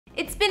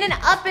It's been an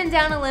up and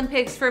down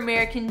Olympics for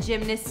American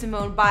gymnast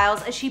Simone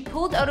Biles as she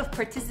pulled out of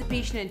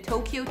participation in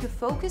Tokyo to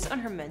focus on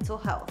her mental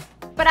health.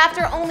 But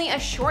after only a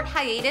short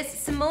hiatus,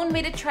 Simone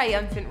made a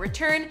triumphant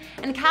return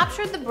and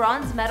captured the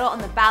bronze medal on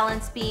the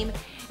balance beam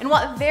in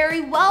what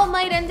very well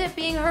might end up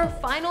being her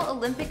final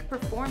Olympic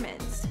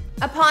performance.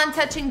 Upon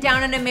touching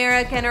down in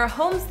America in her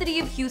home city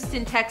of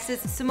Houston, Texas,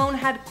 Simone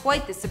had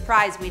quite the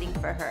surprise waiting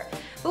for her.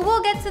 But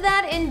we'll get to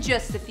that in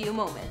just a few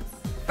moments.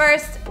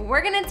 First,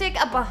 we're gonna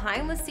take a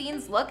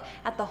behind-the-scenes look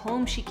at the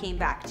home she came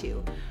back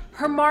to.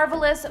 Her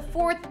marvelous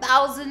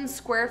 4,000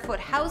 square foot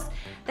house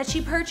that she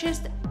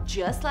purchased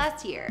just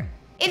last year.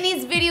 In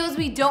these videos,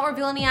 we don't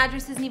reveal any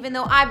addresses, and even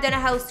though I've done a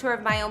house tour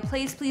of my own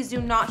place, please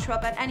do not show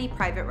up at any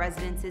private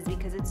residences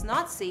because it's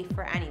not safe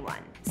for anyone.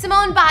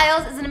 Simone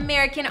Biles is an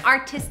American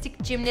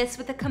artistic gymnast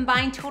with a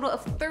combined total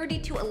of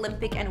 32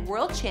 Olympic and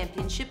World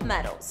Championship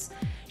medals.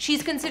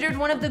 She's considered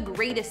one of the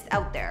greatest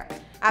out there.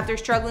 After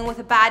struggling with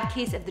a bad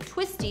case of the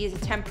twisties, a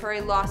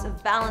temporary loss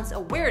of balance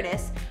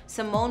awareness,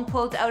 Simone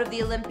pulled out of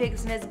the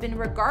Olympics and has been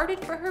regarded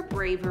for her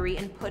bravery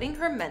in putting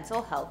her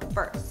mental health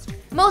first.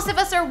 Most of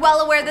us are well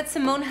aware that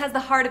Simone has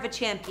the heart of a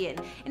champion.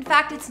 In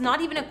fact, it's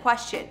not even a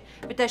question.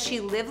 But does she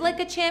live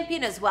like a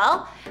champion as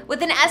well?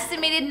 With an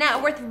estimated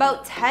net worth of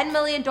about $10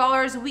 million,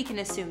 we can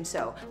assume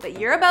so. But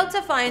you're about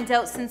to find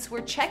out since we're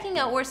checking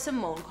out where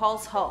Simone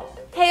calls home.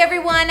 Hey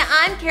everyone,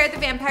 I'm Kara the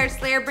Vampire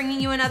Slayer, bringing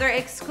you another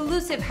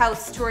exclusive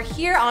house tour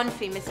here on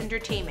Famous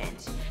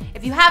Entertainment.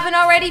 If you haven't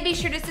already, be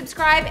sure to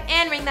subscribe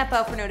and ring that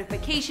bell for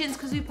notifications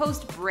because we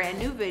post brand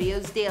new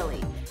videos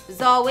daily.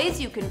 As always,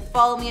 you can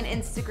follow me on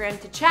Instagram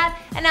to chat,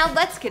 and now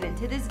let's get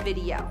into this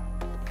video.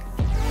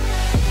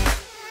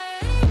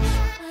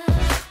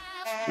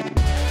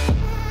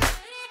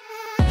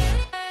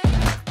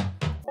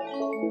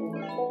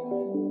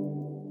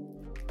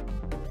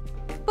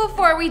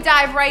 Before we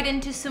dive right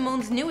into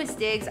Simone's newest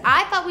digs,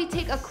 I thought we'd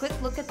take a quick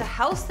look at the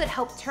house that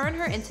helped turn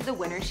her into the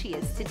winner she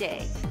is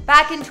today.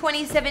 Back in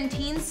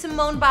 2017,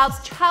 Simone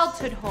Biles'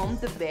 childhood home,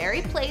 the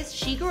very place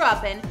she grew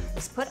up in,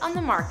 was put on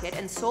the market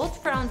and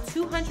sold for around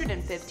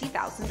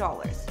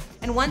 $250,000.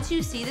 And once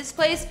you see this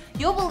place,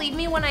 you'll believe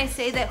me when I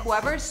say that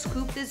whoever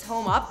scooped this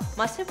home up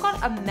must have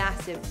got a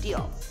massive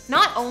deal.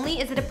 Not only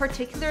is it a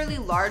particularly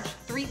large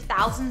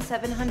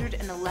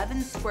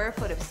 3,711 square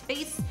foot of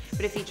space,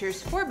 but it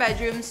features 4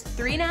 bedrooms,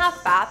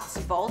 3.5 baths,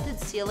 vaulted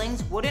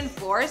ceilings, wooden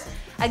floors,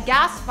 a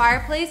gas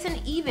fireplace,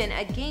 and even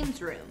a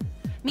games room.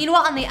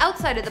 Meanwhile, on the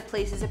outside of the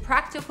place is a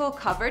practical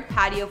covered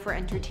patio for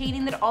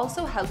entertaining that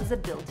also houses a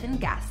built-in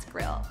gas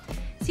grill.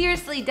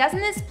 Seriously, doesn't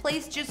this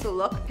place just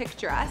look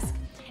picturesque?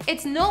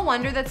 It's no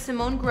wonder that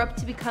Simone grew up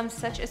to become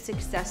such a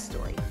success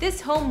story. This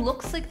home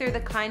looks like they're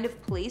the kind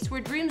of place where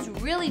dreams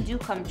really do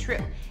come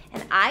true.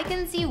 And I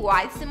can see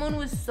why Simone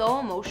was so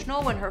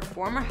emotional when her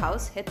former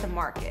house hit the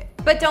market.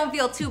 But don't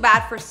feel too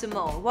bad for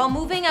Simone. While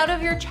moving out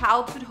of your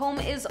childhood home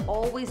is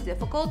always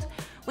difficult,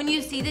 when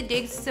you see the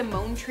digs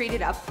Simone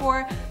traded up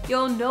for,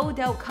 you'll no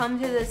doubt come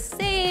to the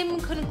same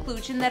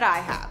conclusion that I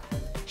have.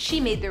 She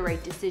made the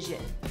right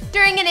decision.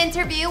 During an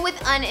interview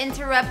with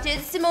Uninterrupted,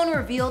 Simone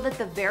revealed that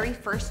the very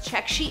first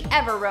check she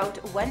ever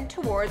wrote went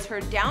towards her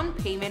down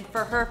payment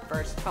for her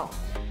first home,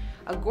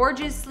 a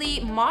gorgeously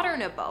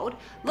modern abode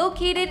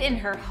located in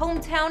her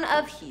hometown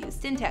of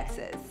Houston,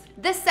 Texas.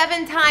 The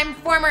 7-time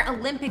former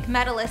Olympic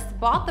medalist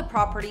bought the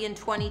property in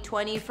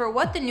 2020 for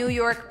what the New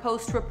York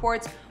Post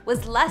reports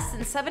was less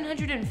than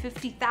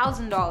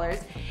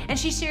 $750,000, and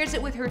she shares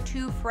it with her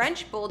 2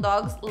 French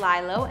bulldogs,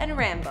 Lilo and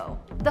Rambo.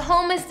 The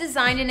home is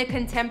designed in a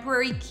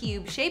contemporary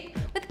cube shape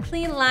with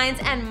clean lines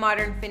and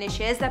modern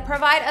finishes that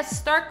provide a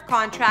stark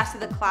contrast to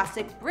the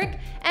classic brick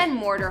and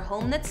mortar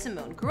home that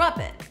Simone grew up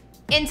in.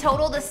 In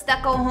total, the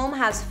stucco home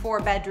has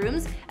 4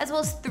 bedrooms as well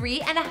as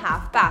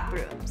 3.5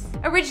 bathrooms.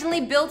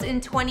 Originally built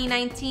in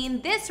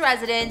 2019, this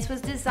residence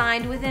was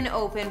designed with an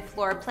open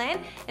floor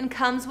plan and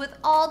comes with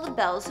all the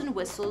bells and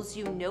whistles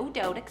you no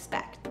doubt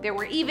expect. There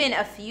were even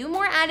a few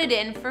more added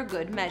in for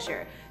good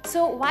measure.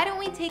 So why don't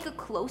we take a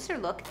closer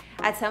look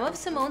at some of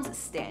Simone's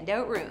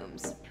standout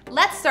rooms?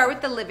 Let's start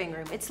with the living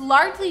room. It's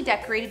largely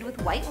decorated with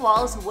white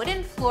walls,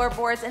 wooden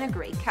floorboards, and a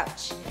great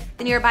couch.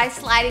 The nearby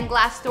sliding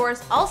glass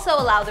doors also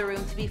allow the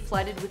room to be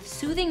flooded with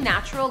soothing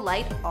natural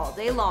light all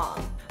day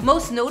long.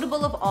 Most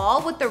notable of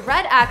all, with the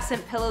red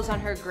accent pillows on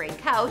her gray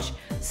couch,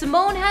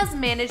 Simone has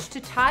managed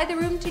to tie the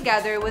room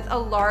together with a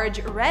large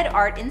red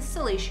art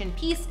installation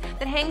piece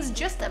that hangs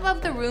just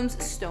above the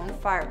room's stone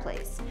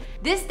fireplace.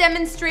 This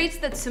demonstrates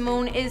that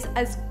Simone is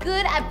as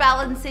good at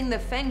balancing the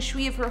feng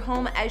shui of her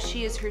home as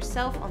she is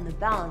herself on the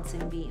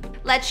balancing beam.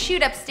 Let's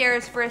shoot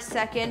upstairs for a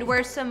second,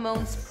 where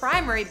Simone's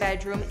primary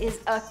bedroom is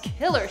a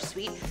killer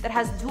suite that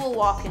has dual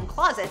walk-in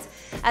closets,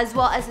 as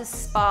well as a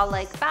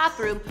spa-like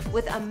bathroom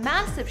with a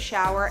massive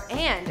shower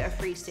and a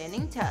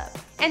freestanding tub.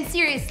 And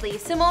seriously,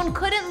 Simone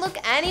couldn't look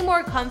any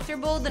more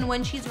comfortable than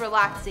when she's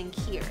relaxing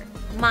here.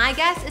 My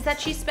guess is that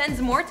she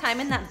spends more time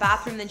in that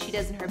bathroom than she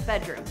does in her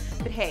bedroom.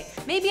 But hey,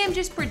 maybe I'm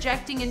just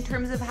projecting in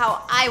terms of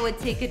how I would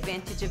take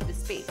advantage of the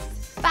space.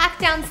 Back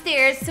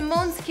downstairs,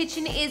 Simone's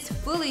kitchen is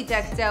fully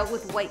decked out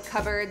with white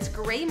cupboards,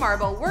 gray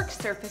marble work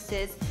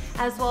surfaces,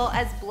 as well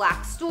as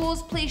black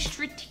stools placed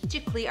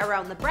strategically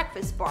around the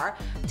breakfast bar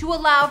to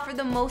allow for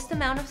the most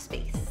amount of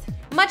space.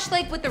 Much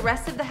like with the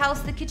rest of the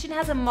house, the kitchen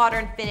has a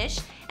modern finish,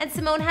 and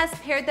Simone has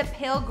paired the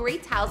pale gray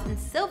tiles and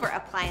silver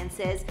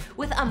appliances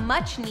with a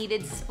much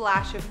needed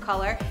splash of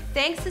color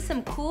thanks to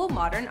some cool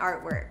modern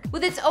artwork.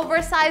 With its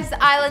oversized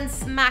island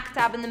smack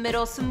dab in the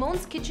middle,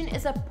 Simone's kitchen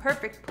is a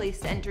perfect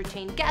place to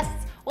entertain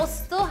guests while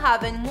still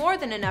having more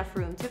than enough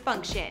room to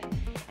function.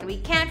 And we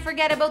can't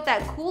forget about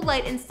that cool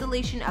light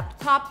installation up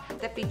top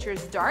that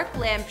features dark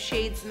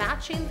lampshades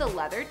matching the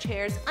leather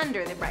chairs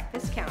under the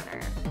breakfast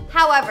counter.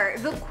 However,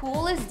 the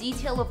coolest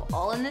detail of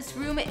all in this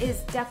room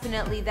is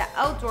definitely the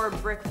outdoor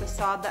brick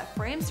facade that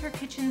frames her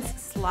kitchen's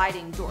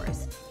sliding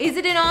doors. Is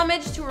it an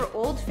homage to her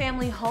old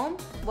family home?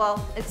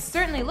 Well, it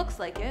certainly looks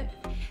like it.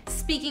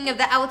 Speaking of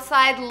the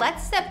outside,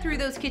 let's step through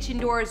those kitchen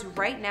doors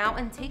right now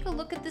and take a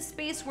look at the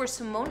space where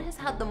Simone has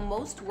had the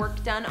most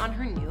work done on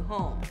her new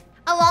home.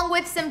 Along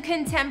with some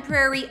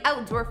contemporary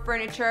outdoor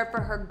furniture for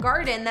her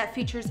garden that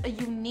features a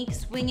unique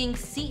swinging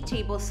seat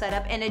table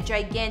setup and a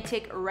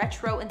gigantic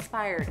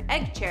retro-inspired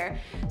egg chair,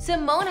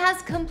 Simone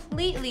has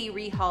completely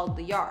rehauled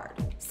the yard.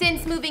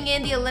 Since moving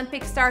in, the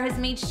Olympic star has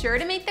made sure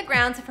to make the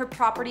grounds of her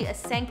property a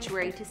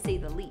sanctuary, to say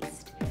the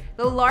least.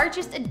 The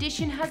largest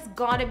addition has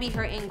gotta be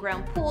her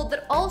in-ground pool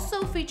that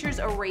also features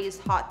a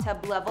raised hot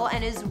tub level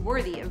and is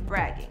worthy of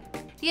bragging.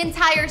 The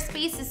entire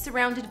space is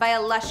surrounded by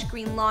a lush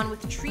green lawn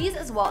with trees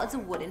as well as a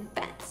wooden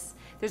fence.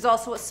 There's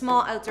also a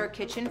small outdoor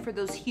kitchen for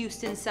those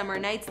Houston summer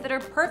nights that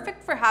are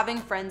perfect for having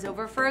friends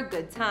over for a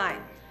good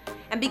time.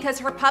 And because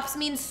her pups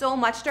mean so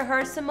much to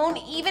her, Simone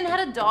even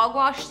had a dog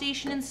wash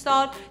station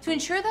installed to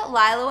ensure that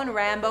Lilo and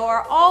Rambo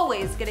are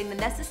always getting the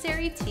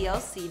necessary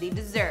TLC they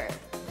deserve.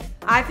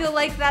 I feel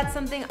like that's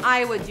something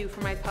I would do for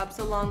my pups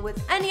along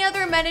with any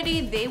other amenity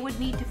they would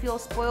need to feel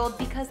spoiled,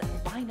 because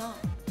why not?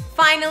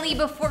 Finally,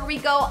 before we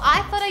go,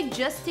 I thought I'd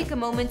just take a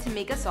moment to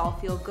make us all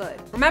feel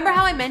good. Remember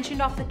how I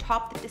mentioned off the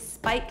top that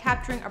despite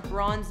capturing a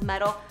bronze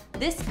medal,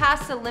 this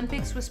past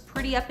Olympics was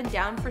pretty up and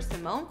down for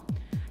Simone?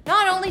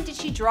 Not only did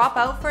she drop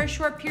out for a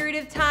short period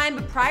of time,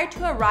 but prior to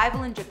her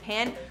arrival in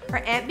Japan, her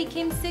aunt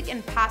became sick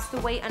and passed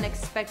away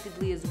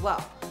unexpectedly as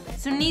well.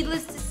 So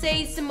needless to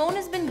say, Simone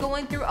has been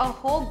going through a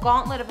whole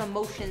gauntlet of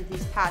emotions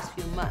these past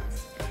few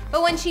months.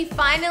 But when she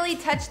finally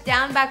touched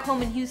down back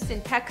home in Houston,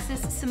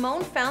 Texas,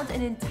 Simone found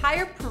an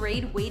entire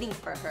parade waiting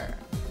for her.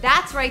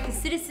 That's right, the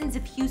citizens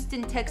of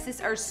Houston,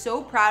 Texas are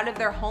so proud of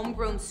their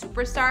homegrown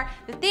superstar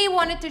that they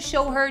wanted to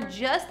show her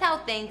just how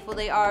thankful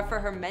they are for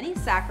her many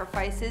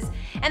sacrifices,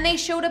 and they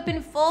showed up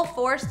in full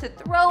force to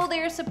throw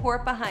their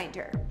support behind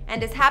her.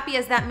 And as happy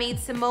as that made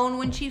Simone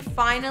when she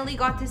finally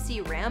got to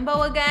see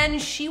Rambo again,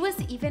 she was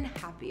even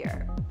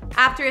happier.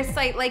 After a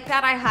sight like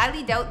that, I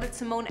highly doubt that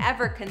Simone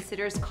ever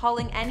considers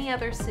calling any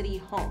other city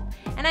home.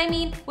 And I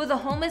mean, with a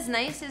home as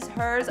nice as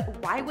hers,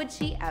 why would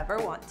she ever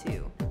want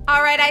to?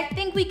 Alright, I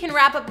think we can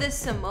wrap up this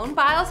Simone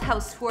Biles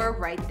house tour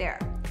right there.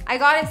 I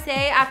gotta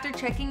say, after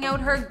checking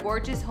out her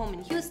gorgeous home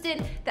in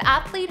Houston, the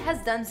athlete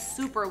has done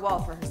super well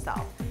for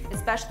herself,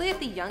 especially at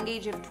the young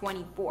age of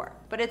 24,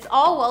 but it's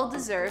all well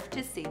deserved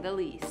to say the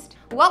least.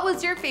 What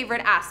was your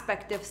favorite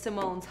aspect of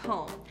Simone's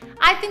home?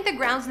 I think the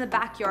grounds in the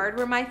backyard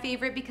were my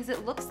favorite because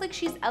it looks like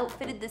she's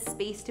outfitted this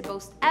space to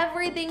boast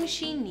everything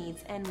she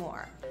needs and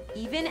more,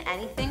 even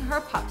anything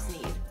her pups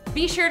need.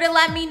 Be sure to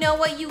let me know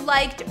what you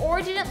liked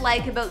or didn't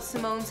like about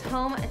Simone's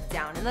home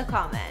down in the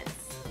comments.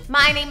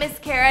 My name is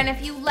Kara, and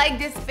if you liked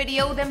this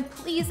video, then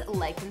please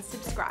like and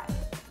subscribe.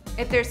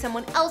 If there's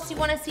someone else you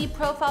want to see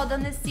profiled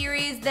on this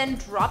series, then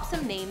drop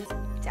some names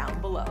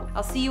down below.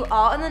 I'll see you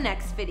all in the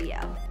next video.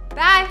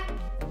 Bye!